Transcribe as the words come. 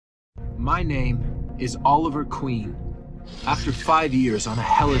My name is Oliver Queen. After 5 years on a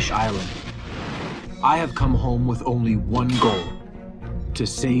hellish island, I have come home with only one goal: to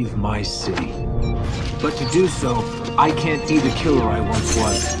save my city. But to do so, I can't be the killer I once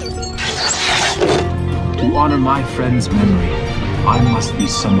was. To honor my friend's memory, I must be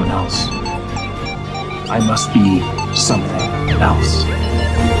someone else. I must be something else.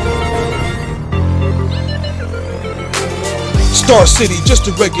 Star City, just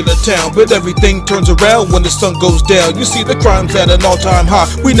a regular town, but everything turns around when the sun goes down. You see the crime's at an all-time high.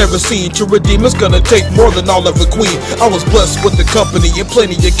 We never seen to redeem. It's gonna take more than Oliver Queen. I was blessed with the company and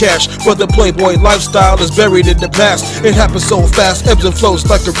plenty of cash, but the playboy lifestyle is buried in the past. It happens so fast, ebbs and flows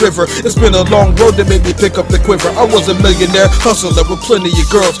like a river. It's been a long road that made me pick up the quiver. I was a millionaire hustler with plenty of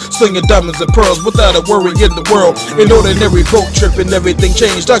girls, slinging diamonds and pearls without a worry in the world. An ordinary boat trip and everything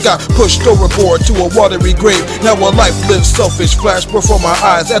changed. I got pushed overboard to a watery grave. Now a life lived selfish flash before my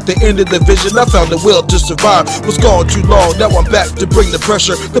eyes. At the end of the vision, I found the will to survive. Was gone too long, now I'm back to bring the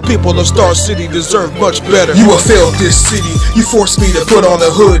pressure. The people of Star City deserve much better. You have failed this city. You forced me to put on a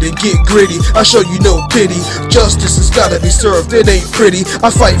hood and get gritty. I show you no pity. Justice has gotta be served. It ain't pretty.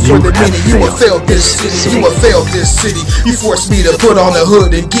 I fight for the many. You have failed this city. You have failed this city. You forced me to put on a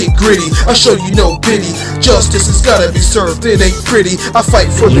hood and get gritty. I show you no pity. Justice has gotta be served. It ain't pretty. I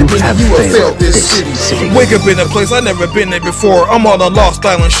fight for the many. You have failed this city. Wake up in a place I never been there before. I'm on a lost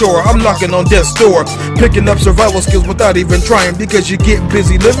island shore. I'm knocking on death's door, picking up survival skills without even trying. Because you get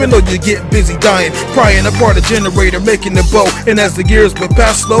busy living or you get busy dying. Prying apart a generator, making a bow. And as the years would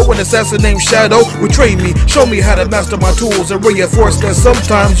pass slow, an assassin named Shadow would train me, show me how to master my tools, and reinforce that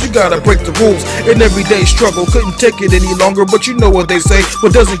sometimes you gotta break the rules. An everyday struggle, couldn't take it any longer. But you know what they say,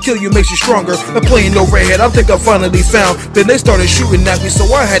 what doesn't kill you makes you stronger. A plane overhead, I think I finally found. Then they started shooting at me, so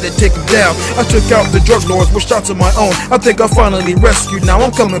I had to take them down. I took out the drug lords with shots of my own. I think I finally rescued, now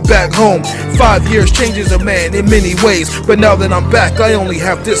I'm coming back home. 5 years changes a man in many ways, but now that I'm back, I only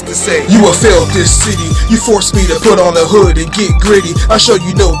have this to say. You have failed this city. You forced me to put on a hood and get gritty. I show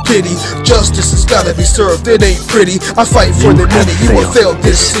you no pity. Justice has gotta be served. It ain't pretty. I fight for the many. You have failed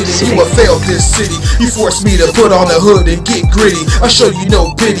this city. You have failed this city. You forced me to put on a hood and get gritty. I show you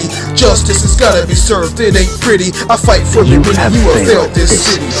no pity. Justice has gotta be served. It ain't pretty. I fight for the many. You have failed this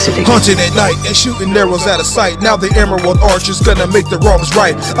city. Hunting at night and shooting arrows out of sight. Now the Emerald Archer's gonna make the wrongs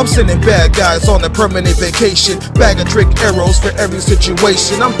right. I'm sending bad guys on a permanent vacation, bag of trick arrows for every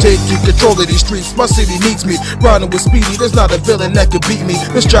situation. I'm taking control of these streets. My city needs me. Riding with Speedy, there's not a villain that could beat me.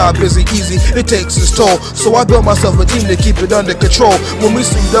 This job isn't easy, it takes its toll. So I built myself a team to keep it under control. When we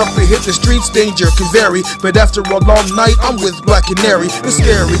suit up and hit the streets, danger can vary. But after a long night, I'm with Black Canary. It's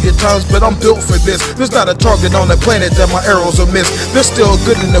scary at times, but I'm built for this. There's not a target on the planet that my arrows will miss. There's still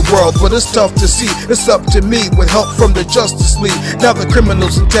good in the world, but it's tough to see. It's up to me with help from the Justice League. Now the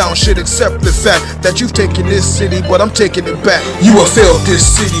criminals in town should accept the fact that you've taken this city, but I'm taking it back. You have failed this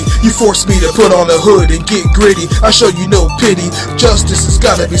city. You forced me to put on a hood and get gritty. I show you no pity. Justice has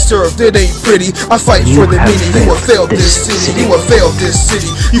gotta be served. It ain't pretty. I fight for the many. You have failed this city. You have failed this city.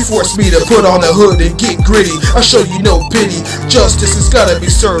 You forced me to put on a hood and get gritty. I show you no pity. Justice has gotta be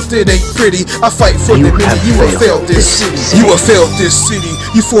served. It ain't pretty. I fight for the many. You have failed this city. You have failed this city.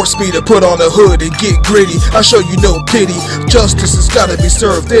 You forced me to put on a hood and get gritty. I show you no pity. Justice has gotta be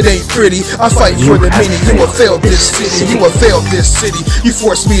served. It ain't pretty. I fight for the many. You have failed this city. You have failed this city. You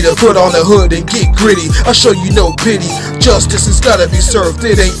forced me to put on a hood and get gritty. I show you no pity. Justice has gotta be served.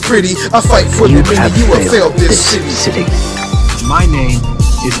 It ain't pretty. I fight for the many. You have failed this city. My name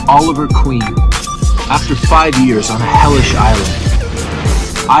is Oliver Queen. After 5 years on a hellish island,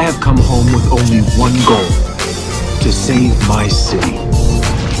 I have come home with only one goal: to save my city.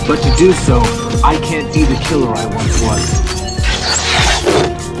 But to do so, I can't be the killer I once was.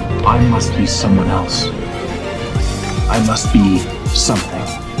 I must be someone else. I must be something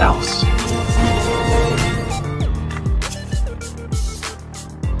else.